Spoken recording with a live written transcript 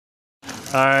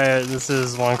Alright, this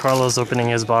is Juan Carlos opening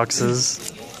his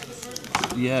boxes.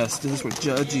 Yes, this is for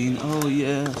judging. Oh,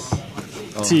 yes.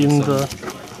 Oh, TeemTHE.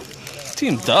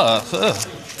 TeemTHE.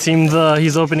 TeemTHE,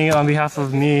 he's opening it on behalf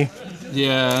of me.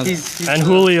 Yeah. He's and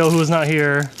Julio, who's not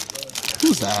here.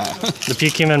 Who's that? The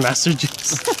PK Man Master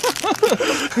Juice.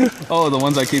 Oh, the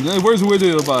ones I keep. Where's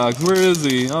Widow Box? Where is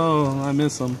he? Oh, I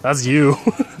miss him. That's you.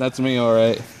 That's me,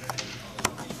 alright.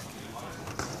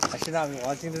 I should not be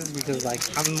watching this because, like,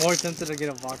 I'm more tempted to get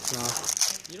a box now.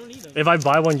 You don't need them. If I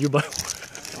buy one, you buy one.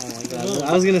 Oh my god. No,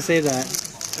 I was gonna say that.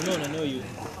 No, I know you.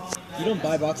 You don't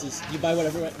buy boxes. You buy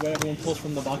whatever everyone pulls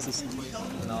from the boxes.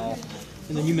 No.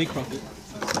 And then you make profit.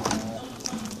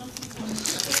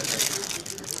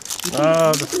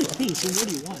 Hey, so what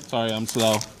do you want? Sorry, I'm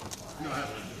slow.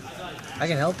 I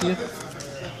can help you.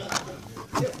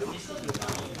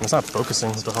 It's not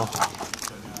focusing still.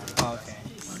 Okay.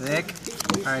 Sick.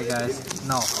 Alright, guys.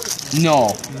 No.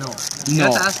 No. No. No.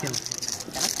 Let's ask him.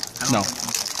 No.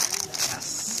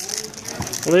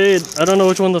 Yes. Wait, I don't know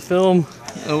which one to film.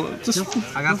 Oh, just.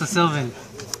 I got the Sylvan.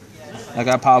 I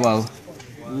got Pablo.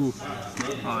 Ooh.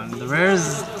 Oh, the rare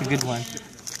is the good one.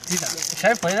 Dude, should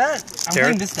I play that? I'm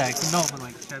playing this deck. No, but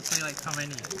like, should I play like how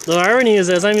many? The irony is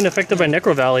that it's not even affected by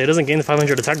Necro Valley. It doesn't gain the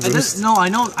 500 attack boost. No, I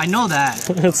know that.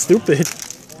 That's stupid.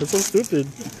 That's so stupid.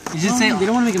 You just say they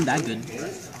don't want to make him that good.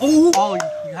 Oh,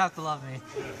 you have to love me.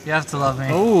 You have to love me.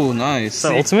 Oh, nice. Is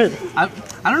that ultimate? I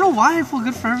don't know why I feel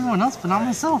good for everyone else, but not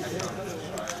myself.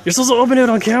 You're supposed to open it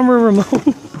on camera,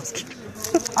 Ramon.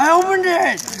 I opened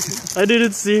it! I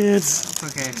didn't see it. It's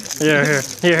okay. Here.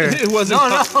 It wasn't.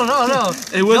 No.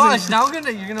 It wasn't. Gosh, now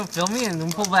you're gonna film me and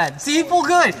then pull bad. See, pull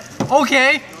good.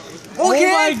 Okay. Oh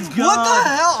my god. What the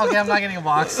hell? Okay, I'm not getting a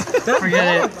box.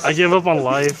 Forget it. I give up on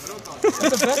life. That's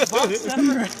the best box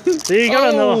ever. See, you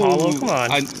got another hollow. Come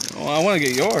on. I want to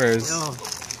get yours. Yo.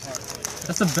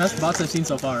 That's the best box I've seen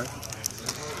so far.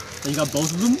 And you got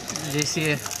both of them?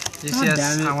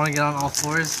 JCS, I want to get on all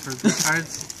fours for the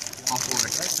cards. All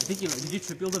fours. I think did you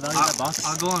triple the value of that box?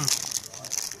 I'll go on.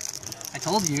 I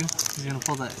told you he's gonna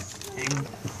pull that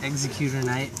Executor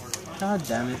Knight. God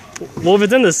damn it. Well, if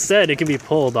it's in the set, it can be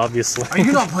pulled, obviously. Are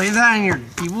you gonna play that in your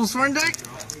Evil Sworn deck?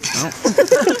 No.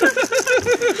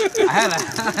 I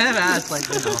had asked, like,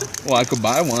 you know. Well, I could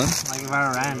buy one. Like, if I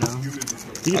were random.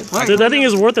 Dude, that thing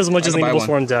is worth as much as an Evil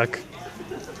Swarm deck.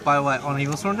 Buy what? On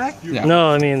Evil Sworn deck? Yeah. No,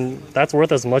 I mean, that's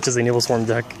worth as much as an Evil Swarm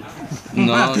deck.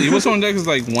 No, Evil Sworn deck is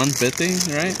like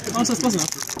 150, right? Oh, so it's close enough.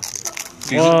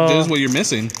 This is what you're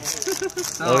missing.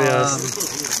 So, oh, yes.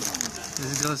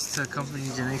 This goes to Company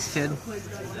Genix Kid.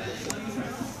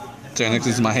 Genix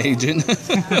is my agent.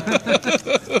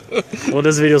 Well,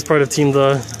 this video is part of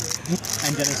TeemTHE.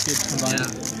 And Dennis Kid combined.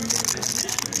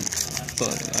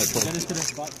 Dennis Kid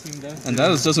has bought TeemTHE. And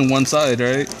that is just on one side,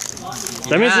 right?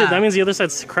 That means the other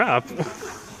side's crap.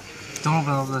 Don't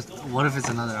open up this. What if it's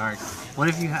another arc? What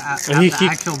if you have the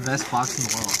actual best box in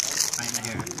the world? Right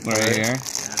here. Right here?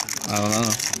 Yeah. I don't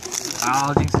know.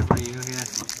 I'll jinx it for you. Yeah.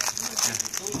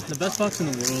 The best box in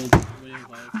the world.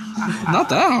 Not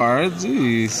that hard,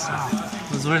 jeez.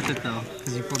 It was worth it though,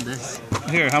 because you pulled this.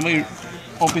 Here, how many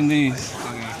open these?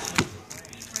 Okay.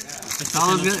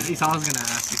 He's always gonna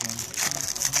ask again.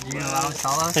 You gonna allow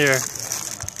Sala? Here.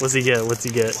 What's he get?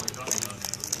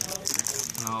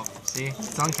 No. See?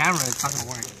 It's on camera, it's not gonna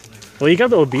work. Well, you got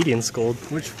the Obedience Gold.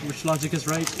 Which logic is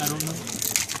right? I don't know.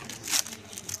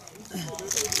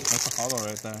 That's a hollow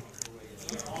right there.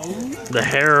 The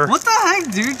hair. What the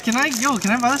heck, dude? Can I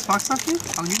buy this box off you?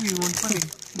 I'll give you 120.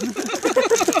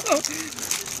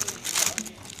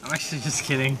 I'm actually just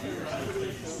kidding.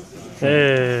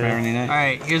 Hey.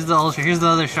 Alright, here's the ultra. Here's the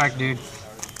other shark, dude.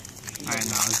 Alright,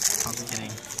 no, I'm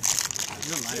kidding.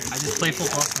 I just played full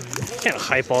possum, dude. You can't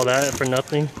hype all that for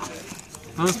nothing.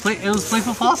 It was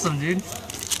playful possum, dude.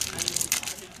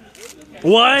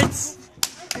 What?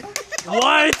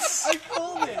 What? I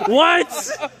called it! What?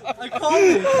 I called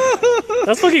it!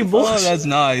 That's fucking bullshit. Oh, that's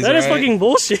nice. That is fucking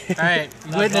bullshit. Alright,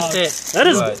 you witnessed it. That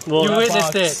is well, You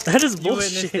witnessed it. That is You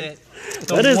bullshit. witnessed it.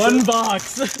 That is one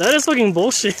box. That is fucking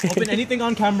bullshit. Open anything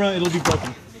on camera, it'll be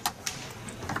broken.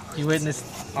 You witnessed.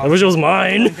 I wish it was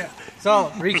mine.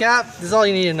 So, recap. This is all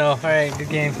you need to know. Alright, good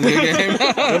game. Good game.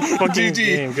 Good fucking GG.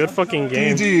 game. Good fucking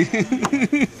game.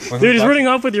 GG. Dude, he's running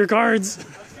off with your cards.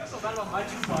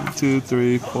 2,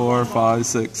 3, 4, 5,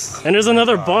 6. And there's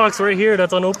another box right here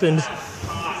that's unopened.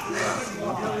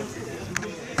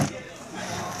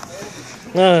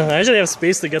 I actually have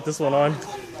space to get this one on.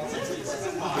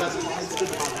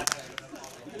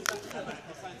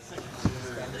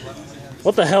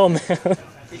 What the hell, man?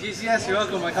 Yes, you're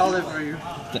welcome. I called it for you.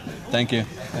 Thank you.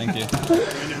 Thank you.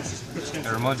 Hey,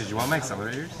 Ramon, did you want my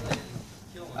accelerators?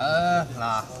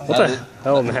 Nah. What the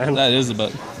hell, man? That is a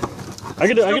bet. I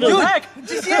could do. Back!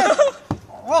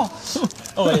 Whoa!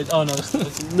 Oh wait, oh no.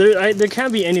 There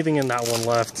can't be anything in that one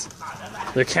left.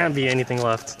 There can't be anything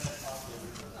left.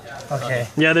 Okay.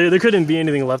 Yeah, there couldn't be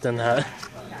anything left in that.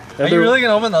 Are you really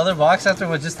gonna open the other box after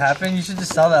what just happened? You should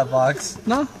just sell that box.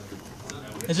 No.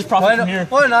 It's just profit from here.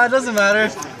 Why not? It doesn't matter.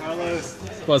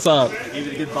 What's up? Give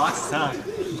it a good box, huh?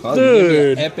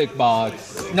 Dude. Epic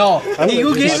box. No.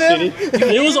 You gave him.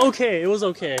 It was okay. It was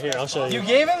okay. Here, I'll show you. You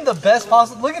gave him the best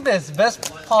possible. Look at this,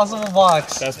 best possible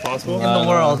box Best possible in the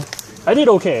world. I did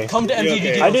okay. Come to MTV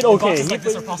deals. I did okay. Boxes like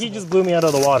this are He possible. just blew me out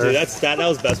of the water. Dude, that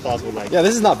was best possible. Like, Yeah,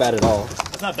 this is not bad at all.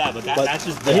 it's not bad, but that's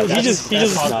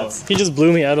just He just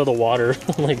blew me out of the water.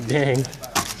 I'm like, dang.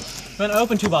 Man, I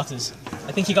opened 2 boxes.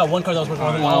 I think he got 1 card that was worth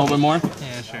more than Want a all. little bit more?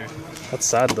 Yeah, sure. That's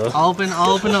sad though. I'll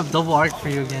open up double arc for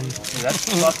you again. Dude,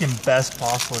 that's fucking best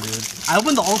possible, dude. I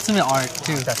opened the ultimate arc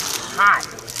too. Let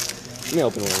me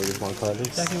open one of these one cards.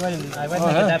 Exactly why didn't I get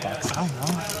that box? I don't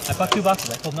know. I bought 2 boxes.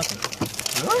 I pulled nothing.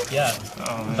 Really? Yeah.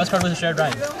 Best card was a shared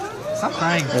ride. Stop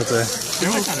crying. That's a. It's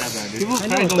not that bad, dude. People try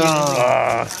to go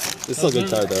get It's still a good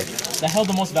card though. That held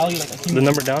the most value. Like a team. The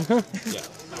number down, huh? Yeah.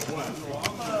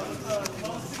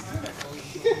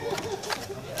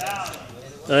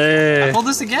 Hey, Hold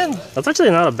this again. that's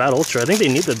actually not a bad ultra. I think they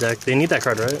need the deck. They need that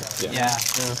card, right? Yeah.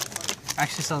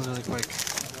 Actually sells really quick.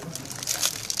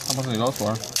 How much did it go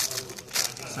for?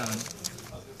 7.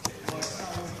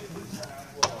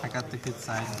 I got the good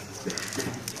side.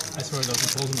 I swear though, if he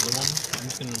pulls another one, I'm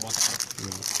just gonna walk out.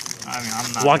 I mean,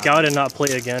 I'm not. Walk out and not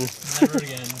play again. Never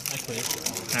again. I quit.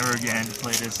 Never again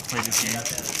play this game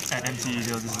at MTV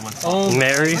deals. This is what. Oh,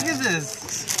 Mary. Look at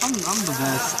this. I'm the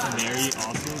best. Mary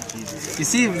also. Jesus. You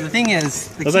see, the thing is,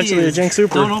 the That's key actually a is, Jank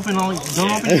Super. don't open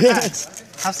your packs.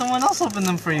 Have someone else open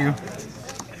them for you.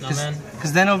 no man.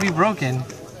 Because then it'll be broken.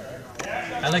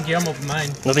 I let Guillermo open mine.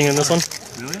 Nothing in this one.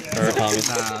 Really? Or common.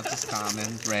 Nah, just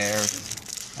common, rare.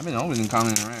 I've been opening common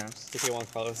and rares. If you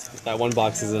want Carlos, that one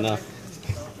box is enough.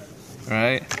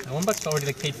 Right? And 1 box already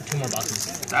like paid for 2 more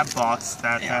boxes. That box,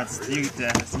 you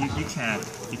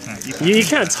can't. You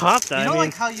can't top that. You know, I mean,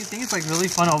 like how you think it's like really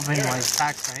fun opening like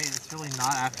packs, right? It's really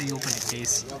not after you open a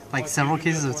case. Like several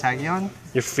cases of Tachyon.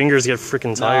 your fingers get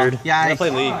freaking tired. Yeah, I'm gonna play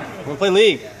League. I'm gonna play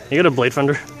League. You got a Blade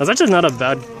Thunder. That's actually not a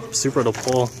bad super to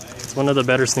pull. It's one of the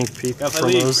better sneak peek Gotta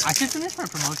play League. promos. I should finish my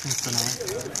promotions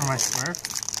tonight for my swerve.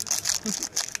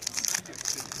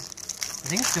 I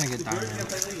think it's gonna get diamond.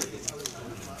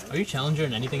 Are you challenger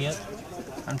in anything yet?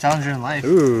 I'm challenger in life.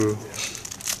 Ooh.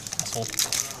 Asshole.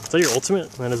 Is that your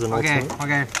ultimate? That is an Okay, ultimate.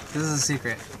 okay. This is a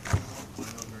secret.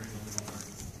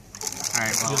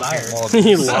 Alright,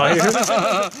 You well. liar.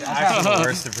 You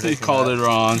liar. He called it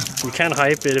wrong. You can't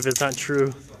hype it if it's not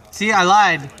true. See, I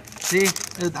lied. See,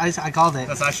 I called it.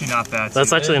 That's actually not bad.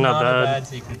 That's actually It is not a bad. bad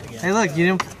secret again. Hey, look, you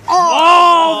didn't.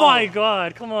 Oh my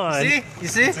god, come on. See? You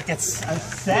see? It's like a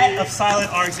set of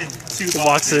silent arcs in 2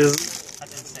 Boxes.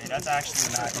 That's insane. That's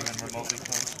actually not even remotely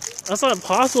close. That's not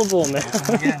possible, man.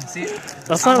 Again, see?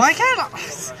 That's not. Why can't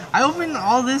I open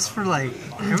all this for like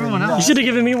everyone You else? should have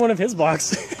given me one of his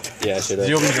boxes. Yeah, I should have. Did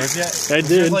you open yours yet? I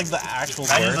did. Like the actual.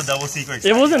 That is a double secret.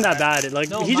 It wasn't that bad. Like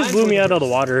No, he just mine blew me were out of the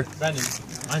water. Brandon,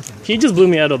 mine's in. He just blew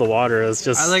me out of the water. It's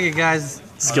just I like it, guys.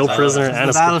 skill prisoner and The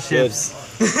a skill.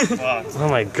 battleships. Oh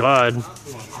my god.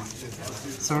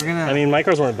 So we're gonna I mean, my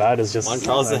cards weren't bad. It's just. Juan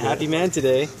Carlos is a happy man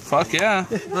today. Fuck yeah.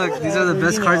 look. These are the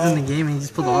best cards in the game, and he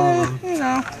just pulled all of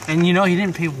them. And you know he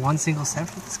didn't pay 1 single cent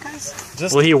for this, guys.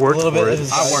 Just Well, he worked a little for bit.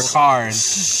 it. I work hard.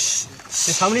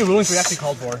 Just how many rulings were you actually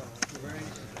called for?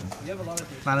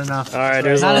 Not enough. All right,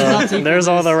 there's Not enough to there's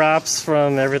equal all the wraps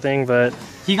from everything, but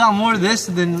He got more of this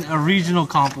than a regional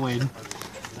comp would.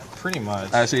 Pretty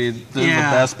much. Actually, this is the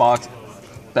Yeah. best box.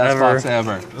 Best Ever. box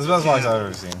ever. This is the best box I've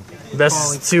ever seen. best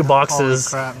Holy- two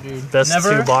boxes. Holy crap, dude. Best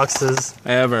Never. 2 boxes.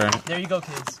 Ever. There you go,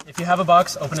 kids. If you have a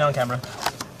box, open it on camera.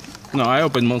 No, I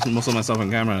opened most of my stuff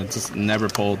on camera. Just never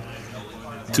pulled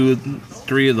 2,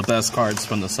 3 of the best cards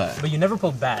from the set. But you never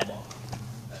pulled bad.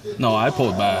 No, I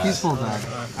pulled bad. He's pulled back.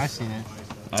 I've seen it.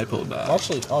 I pulled bad.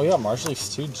 Actually, oh yeah,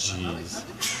 Marshall's too. Jeez.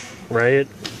 Right?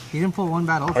 He didn't pull one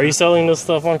bad ultra. Are you selling this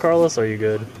stuff on Carlos? Or are you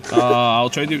good? I'll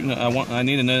trade you. I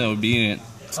need to know that would be in it.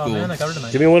 It's Oh cool. man, I got rid of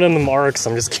mine. Give me one of them arcs.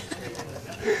 I'm just kidding.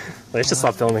 Wait, I should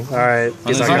stop filming. All right.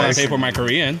 Peace Unless out, I want guys. to pay for my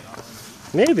Korean.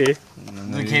 Maybe.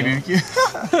 Okay,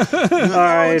 All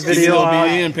right, If you video go out.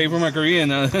 be in, pay for my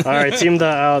Korean. All right, team the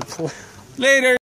out. Later.